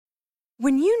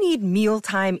When you need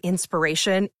mealtime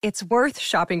inspiration, it's worth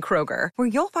shopping Kroger, where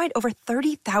you'll find over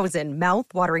 30,000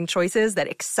 mouth-watering choices that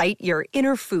excite your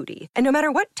inner foodie. And no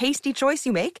matter what tasty choice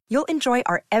you make, you'll enjoy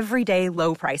our everyday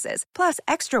low prices, plus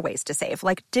extra ways to save,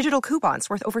 like digital coupons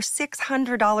worth over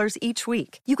 $600 each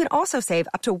week. You can also save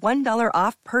up to $1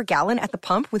 off per gallon at the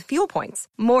pump with fuel points.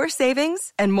 More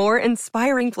savings and more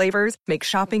inspiring flavors make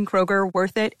shopping Kroger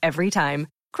worth it every time.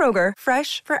 Kroger,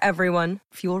 fresh for everyone.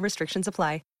 Fuel restrictions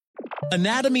apply.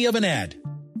 Anatomy of an ad.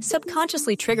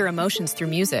 Subconsciously trigger emotions through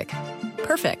music.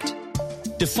 Perfect.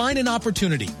 Define an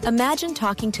opportunity. Imagine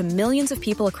talking to millions of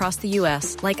people across the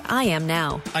U.S. like I am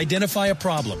now. Identify a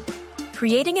problem.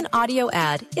 Creating an audio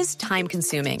ad is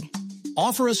time-consuming.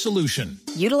 Offer a solution.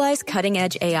 Utilize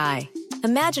cutting-edge AI.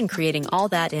 Imagine creating all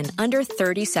that in under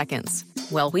 30 seconds.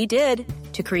 Well, we did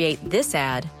to create this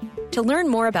ad. To learn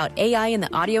more about AI in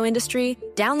the audio industry,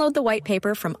 download the white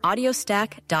paper from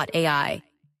audiostack.ai.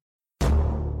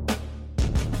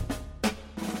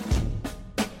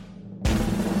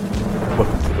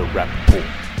 Welcome to the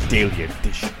Rappaport Daily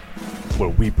Edition, where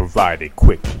we provide a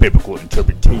quick biblical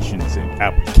interpretations and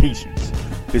applications.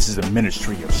 This is a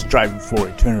ministry of striving for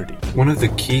eternity. One of the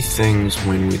key things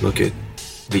when we look at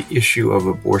the issue of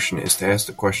abortion is to ask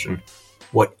the question,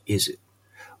 what is it?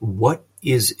 What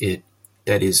is it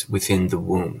that is within the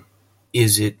womb?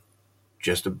 Is it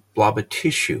just a blob of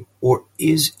tissue, or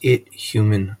is it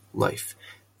human life?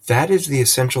 That is the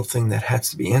essential thing that has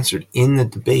to be answered in the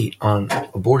debate on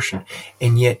abortion.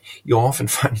 And yet you often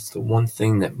find it's the one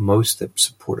thing that most that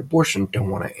support abortion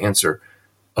don't want to answer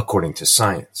according to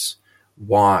science.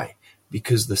 Why?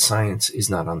 Because the science is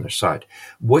not on their side.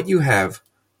 What you have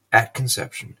at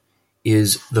conception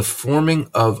is the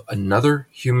forming of another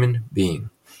human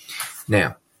being.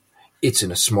 Now, it's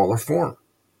in a smaller form.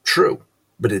 True.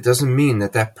 But it doesn't mean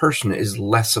that that person is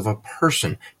less of a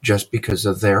person just because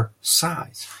of their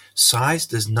size. Size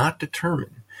does not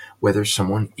determine whether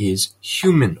someone is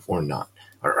human or not.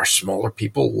 Are smaller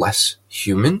people less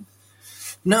human?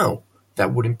 No,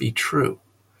 that wouldn't be true.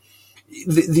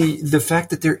 The fact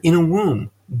that they're in a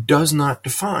womb does not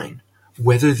define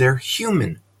whether they're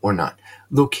human or not.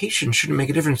 Location shouldn't make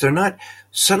a difference. They're not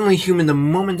suddenly human the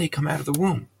moment they come out of the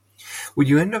womb. What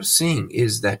you end up seeing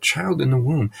is that child in the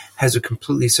womb has a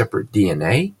completely separate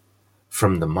DNA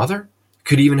from the mother,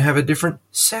 could even have a different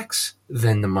sex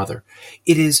than the mother.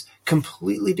 It is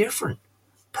completely different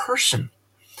person.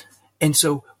 And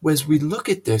so as we look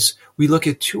at this, we look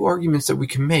at two arguments that we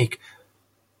can make,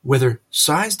 whether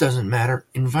size doesn't matter,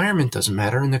 environment doesn't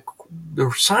matter, and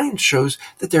the science shows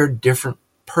that they're a different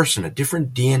person, a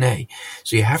different DNA.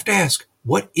 So you have to ask,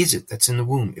 what is it that's in the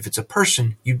womb? If it's a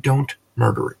person, you don't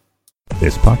murder it.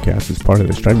 This podcast is part of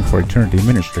the Striving for Eternity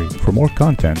ministry. For more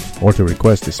content, or to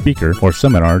request a speaker or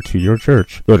seminar to your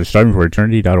church, go to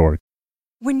strivingforeternity.org.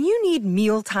 When you need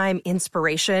mealtime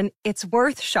inspiration, it's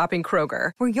worth shopping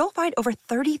Kroger, where you'll find over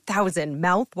 30,000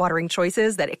 mouth-watering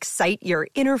choices that excite your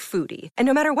inner foodie. And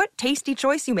no matter what tasty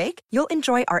choice you make, you'll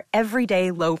enjoy our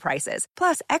everyday low prices,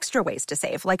 plus extra ways to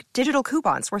save, like digital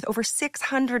coupons worth over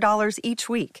 $600 each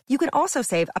week. You can also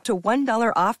save up to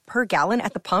 $1 off per gallon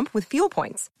at the pump with fuel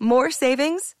points. More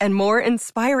savings and more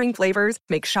inspiring flavors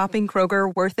make shopping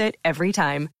Kroger worth it every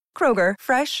time. Kroger,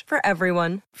 fresh for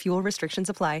everyone. Fuel restrictions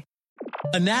apply.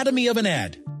 Anatomy of an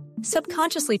ad.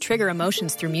 Subconsciously trigger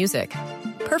emotions through music.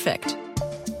 Perfect.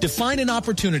 Define an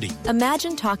opportunity.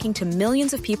 Imagine talking to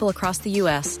millions of people across the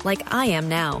U.S. like I am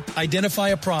now. Identify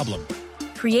a problem.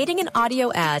 Creating an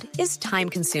audio ad is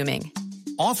time-consuming.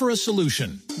 Offer a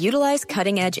solution. Utilize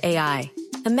cutting-edge AI.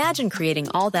 Imagine creating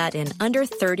all that in under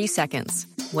 30 seconds.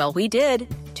 Well, we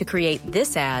did to create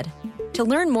this ad. To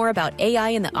learn more about AI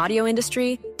in the audio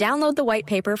industry, download the white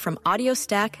paper from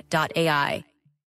audiostack.ai.